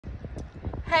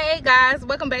Hey guys,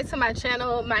 welcome back to my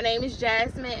channel. My name is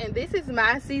Jasmine and this is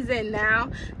my season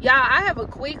now. Y'all, I have a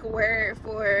quick word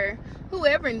for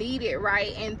whoever need it,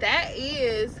 right? And that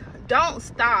is, don't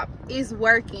stop. It's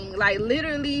working. Like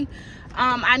literally,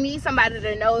 I need somebody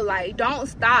to know, like, don't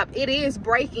stop. It is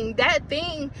breaking. That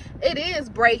thing, it is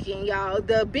breaking, y'all.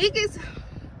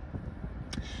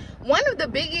 One of the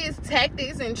biggest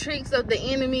tactics and tricks of the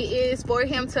enemy is for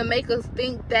him to make us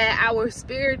think that our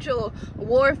spiritual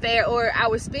warfare or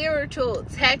our spiritual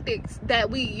tactics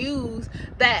that we use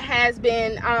that has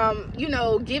been,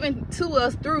 given to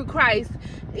us through Christ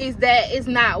is that it's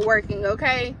not working,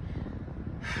 okay?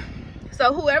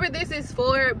 So whoever this is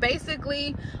for,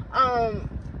 basically,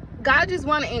 God just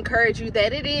want to encourage you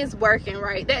that it is working,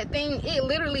 right? That thing, it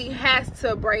literally has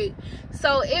to break.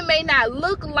 So it may not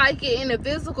look like it in the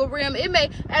physical realm. It may,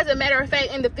 as a matter of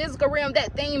fact, in the physical realm,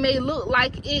 that thing may look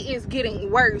like it is getting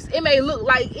worse. It may look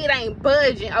like it ain't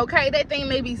budging, okay? That thing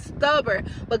may be stubborn.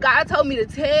 But God told me to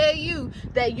tell you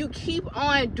that you keep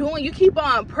on doing, you keep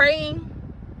on praying.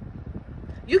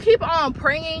 You keep on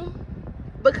praying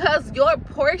because your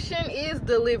portion is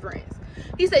deliverance.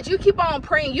 He said, you keep on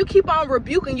praying, you keep on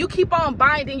rebuking, you keep on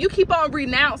binding, you keep on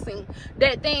renouncing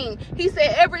that thing. He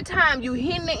said, every time you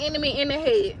hit the enemy in the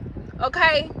head,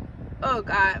 okay? Oh,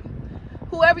 God.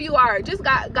 Whoever you are, just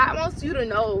God wants you to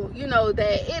know,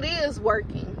 that it is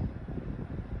working.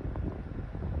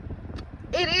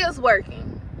 It is working.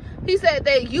 He said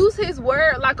that use his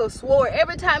word like a sword.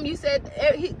 Every time you said,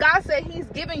 God said he's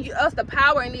giving us the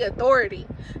power and the authority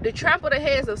to trample the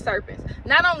heads of serpents.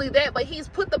 Not only that, but he's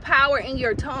put the power in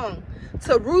your tongue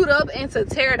to root up and to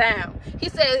tear down. He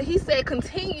said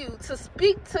continue to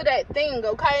speak to that thing,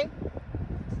 okay?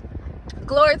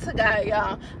 Glory to God,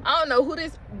 y'all. I don't know who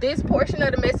this portion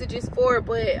of the message is for,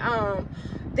 but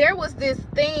there was this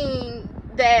thing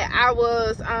that I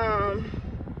was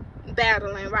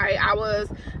battling, right?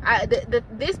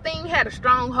 This thing had a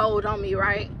stronghold on me,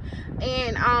 right?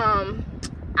 And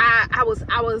I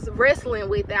was wrestling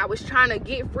with it. I was trying to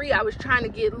get free. I was trying to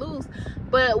get loose.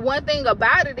 But one thing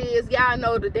about it is, y'all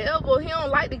know the devil, he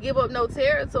don't like to give up no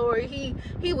territory.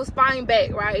 He was fighting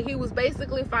back, right? He was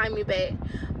basically fighting me back.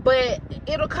 But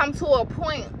it'll come to a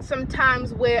point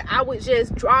sometimes where I would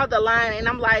just draw the line and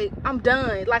I'm like, I'm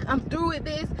done. Like, I'm through with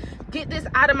this. Get this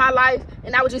out of my life.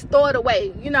 And I would just throw it away.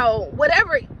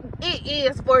 Whatever it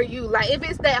is for you. Like, if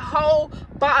it's that whole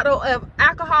bottle of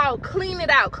alcohol, clean it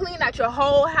out. Clean out your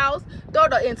whole house. Throw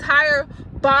the entire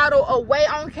bottle away.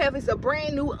 I don't care if it's a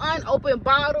brand new unopened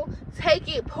bottle.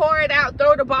 Take it, pour it out,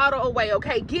 throw the bottle away,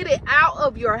 okay? Get it out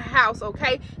of your house,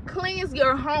 okay? Cleanse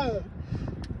your home.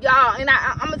 Y'all, and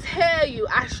I'm gonna tell you,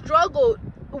 I struggled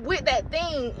with that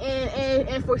thing,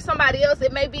 and for somebody else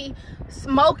it may be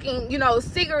smoking,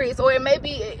 cigarettes, or it may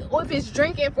be, or if it's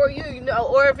drinking for you,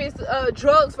 or if it's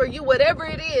drugs for you, whatever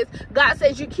it is. God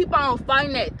says you keep on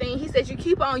fighting that thing. He says you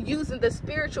keep on using the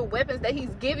spiritual weapons that he's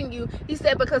giving you. He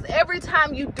said, because every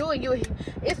time you do it,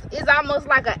 it's almost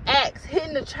like an axe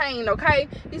hitting the chain, okay?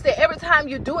 He said every time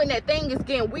you're doing that thing, it's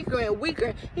getting weaker and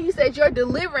weaker. He said your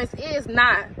deliverance is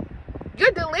not.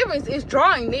 Your deliverance is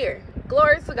drawing near.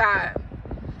 Glory to God.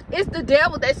 It's the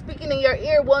devil that's speaking in your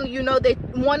ear, wanting you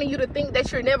to think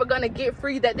that you're never going to get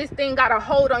free, that this thing got a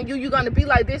hold on you. You're going to be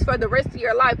like this for the rest of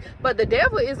your life. But the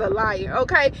devil is a liar,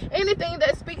 okay? Anything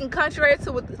that's speaking contrary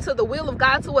to the will of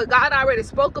God, to what God already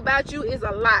spoke about you, is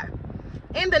a lie.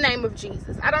 In the name of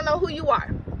Jesus. I don't know who you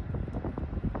are.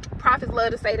 Prophets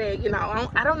love to say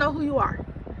that, I don't know who you are.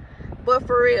 But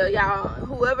for real, y'all,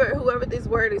 whoever this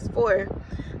word is for,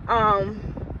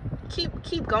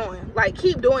 keep going. Like,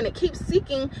 keep doing it. Keep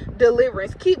seeking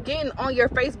deliverance. Keep getting on your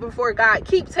face before God.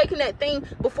 Keep taking that thing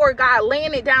before God,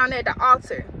 laying it down at the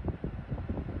altar.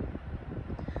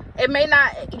 You may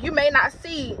not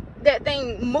see that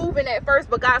thing moving at first,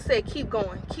 but God said keep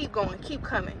going, keep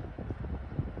coming.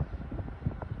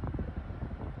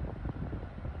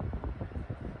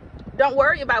 Don't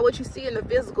worry about what you see in the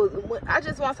physical. I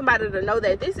just want somebody to know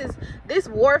that this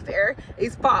warfare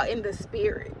is fought in the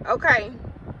spirit, okay?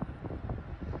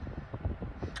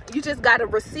 You just got to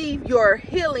receive your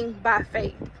healing by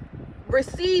faith.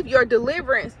 Receive your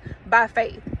deliverance by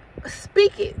faith.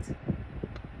 Speak it.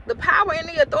 The power and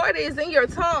the authority is in your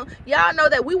tongue. Y'all know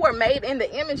that we were made in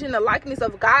the image and the likeness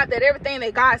of God, that everything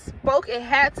that God spoke, it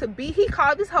had to be. He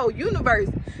called this whole universe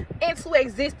into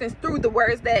existence through the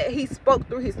words that he spoke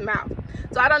through his mouth.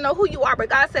 So I don't know who you are, but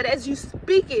God said as you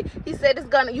speak it, he said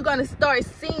you're gonna start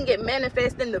seeing it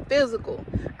manifest in the physical.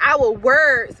 Our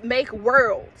words make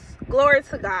worlds. Glory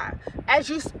to God. As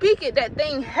you speak it, that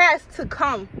thing has to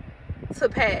come to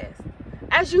pass.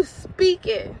 As you speak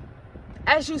it,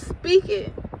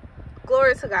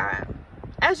 glory to God.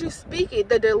 As you speak it,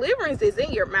 the deliverance is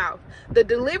in your mouth. The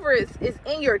deliverance is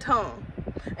in your tongue.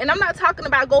 And I'm not talking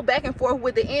about go back and forth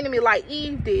with the enemy like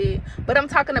Eve did, but I'm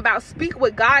talking about speak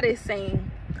what God is saying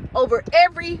over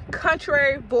every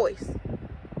contrary voice.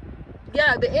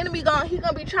 Yeah, the enemy he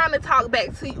gonna be trying to talk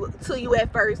back to you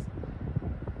at first.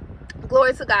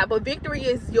 Glory to God. But victory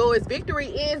is yours. Victory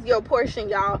is your portion,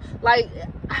 y'all. Like,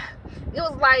 it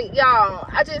was like, y'all,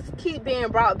 I just keep being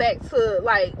brought back to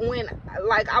like when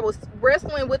like I was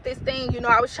wrestling with this thing, you know,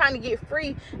 I was trying to get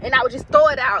free and I would just throw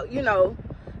it out, you know.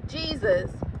 Jesus,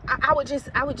 I would just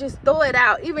throw it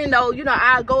out, even though, you know,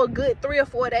 I'll go a good 3 or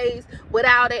 4 days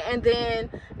without it, and then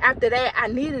after that I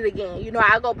need it again, you know,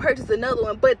 I'll go purchase another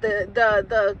one. But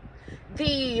the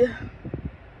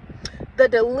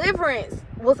deliverance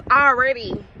was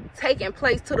already taking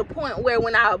place to the point where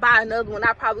when I would buy another one,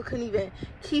 I probably couldn't even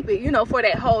keep it, you know, for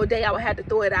that whole day. I would have to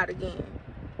throw it out again.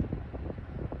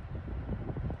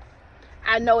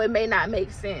 I know it may not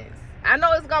make sense. I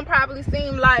know it's gonna probably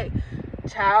seem like,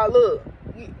 child, look,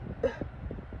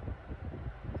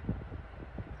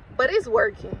 but it's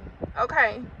working.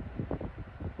 Okay,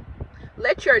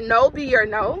 let your no be your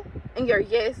no and your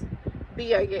yes be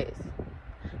your yes.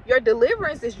 Your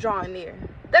deliverance is drawing near.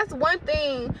 That's one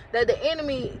thing that the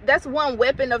enemy, that's one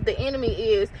weapon of the enemy,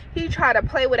 is he try to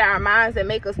play with our minds and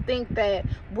make us think that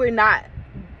we're not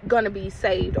gonna be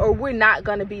saved or we're not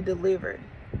gonna be delivered.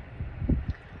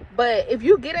 But if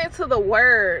you get into the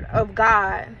word of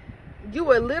God, you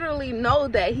will literally know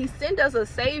that he sent us a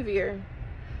savior,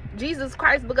 Jesus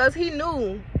Christ, because he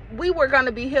knew we were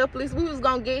gonna be helpless. We was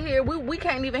gonna get here. We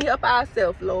can't even help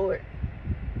ourselves, Lord.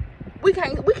 We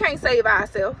can't save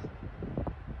ourselves.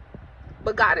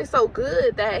 But God is so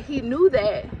good that he knew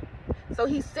that. So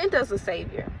he sent us a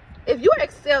savior. If you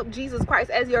accept Jesus Christ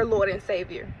as your Lord and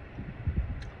Savior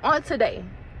on today,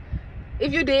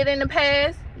 if you did in the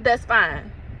past, that's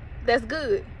fine. That's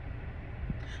good.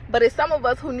 But it's some of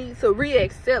us who need to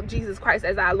re-accept Jesus Christ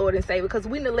as our Lord and Savior, because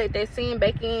we done let that sin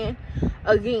back in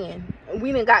again.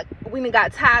 We done got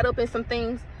tied up in some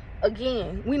things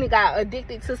again. We done got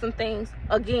addicted to some things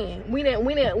again. We done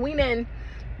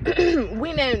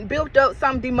built up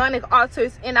some demonic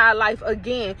altars in our life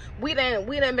again. We done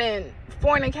been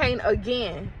fornicating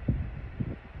again.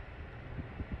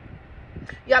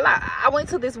 Y'all, I went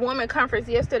to this woman conference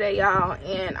yesterday, y'all,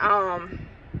 and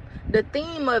the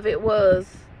theme of it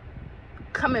was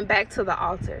coming back to the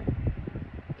altar,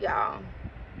 y'all.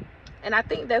 And I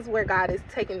think that's where God is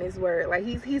taking this word. Like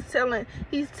he's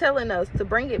telling us to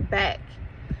bring it back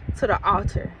to the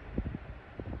altar.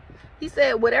 He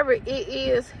said, whatever it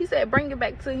is, he said, bring it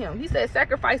back to him. He said,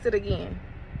 sacrifice it again.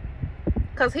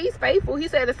 Because he's faithful. He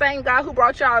said, the same God who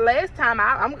brought y'all last time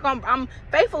out, I'm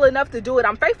faithful enough to do it.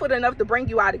 I'm faithful enough to bring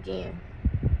you out again.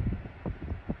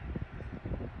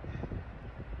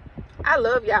 I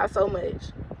love y'all so much.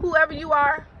 Whoever you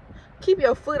are, keep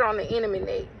your foot on the enemy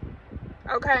neck.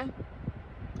 Okay?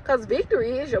 Because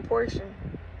victory is your portion.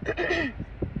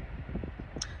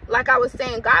 Like I was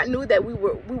saying, God knew that we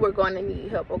were going to need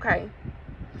help, okay?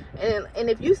 And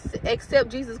if you accept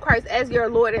Jesus Christ as your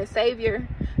Lord and Savior,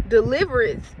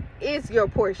 deliverance is your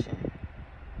portion.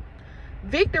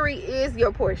 Victory is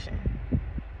your portion.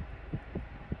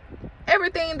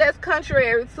 Everything that's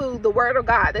contrary to the word of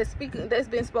God that's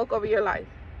been spoke over your life.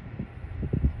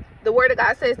 The word of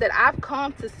God says that I've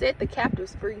come to set the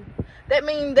captives free. That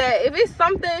means that if it's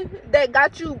something that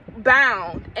got you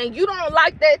bound and you don't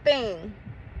like that thing,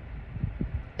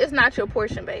 it's not your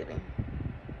portion, baby.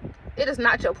 It is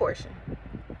not your portion.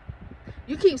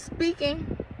 You keep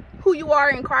speaking who you are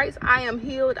in Christ. I am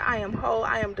healed. I am whole.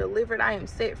 I am delivered. I am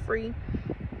set free.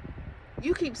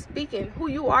 You keep speaking who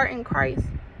you are in Christ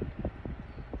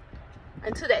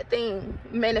until that thing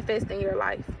manifests in your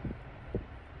life.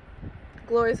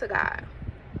 Glory to God.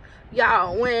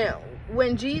 Y'all,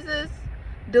 when Jesus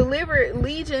delivered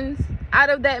legions out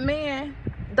of that man,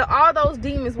 all those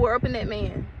demons were up in that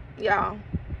man, y'all.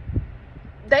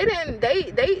 They didn't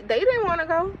want to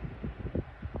go.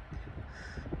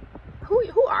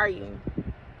 Who are you?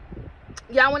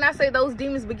 Y'all, when I say those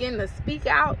demons begin to speak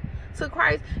out to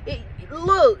Christ,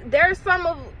 look, there's some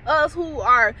of us who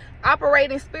are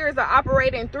operating, spirits are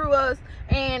operating through us,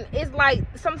 and it's like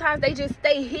sometimes they just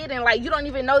stay hidden, like you don't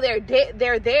even know they're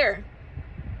there.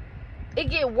 It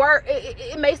get worse.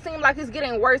 It may seem like it's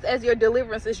getting worse as your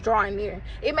deliverance is drawing near.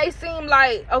 It may seem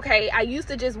like, okay, I used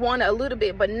to just want it a little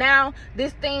bit, but now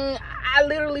this thing, I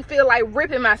literally feel like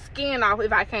ripping my skin off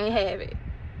if I can't have it.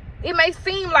 It may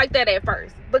seem like that at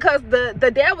first, because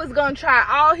the devil's gonna try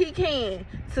all he can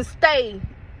to stay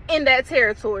in that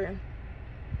territory.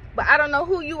 But I don't know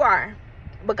who you are,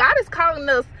 but God is calling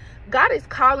us God is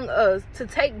calling us to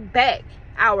take back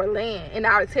our land and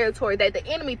our territory that the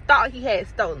enemy thought he had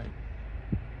stolen.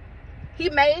 He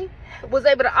may was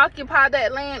able to occupy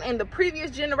that land in the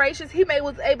previous generations. He may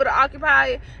was able to occupy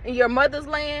it in your mother's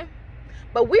land.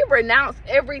 But we renounce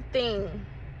everything.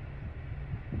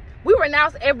 We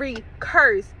renounce every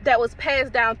curse that was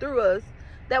passed down through us,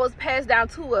 that was passed down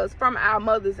to us from our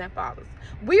mothers and fathers.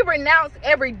 We renounce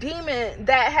every demon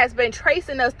that has been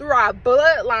tracing us through our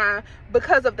bloodline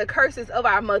because of the curses of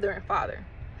our mother and father.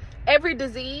 Every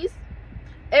disease,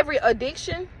 every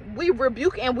addiction, we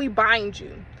rebuke and we bind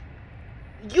you.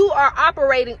 You are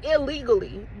operating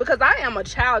illegally because I am a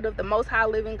child of the Most High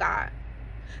Living God.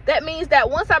 That means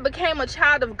that once I became a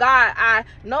child of God, I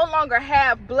no longer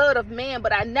have blood of man,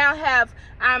 but I now have,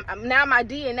 now my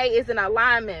DNA is in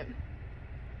alignment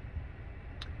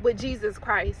with Jesus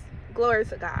Christ. Glory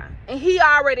to God. And he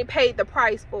already paid the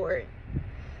price for it.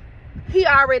 He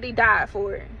already died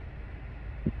for it.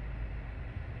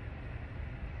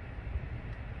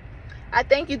 I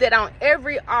thank you that on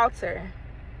every altar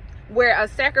where a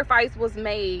sacrifice was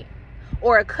made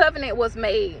or a covenant was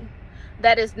made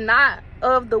that is not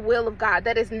of the will of God,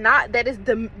 that is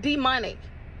demonic,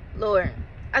 Lord,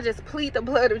 I just plead the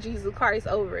blood of Jesus Christ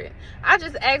over it. I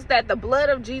just ask that the blood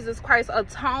of Jesus Christ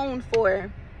atone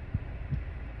for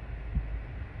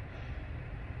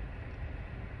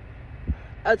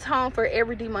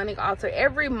every demonic altar,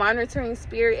 every monitoring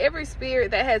spirit, every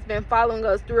spirit that has been following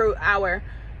us through our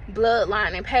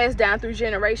bloodline and passed down through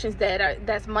generations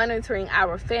that's monitoring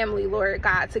our family, Lord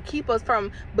God, to keep us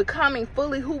from becoming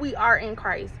fully who we are in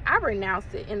Christ. I renounce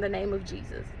it in the name of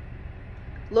Jesus.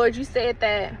 Lord, you said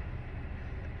that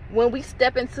when we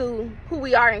step into who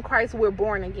we are in Christ, we're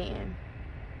born again.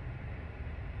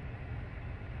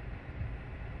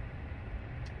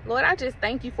 Lord, I just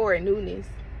thank you for a newness.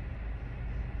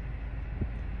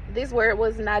 This word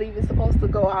was not even supposed to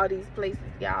go all these places,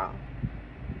 y'all.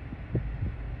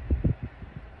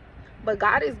 But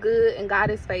God is good and God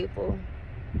is faithful.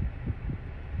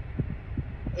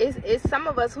 It's some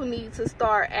of us who need to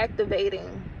start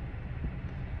activating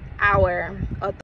our authority.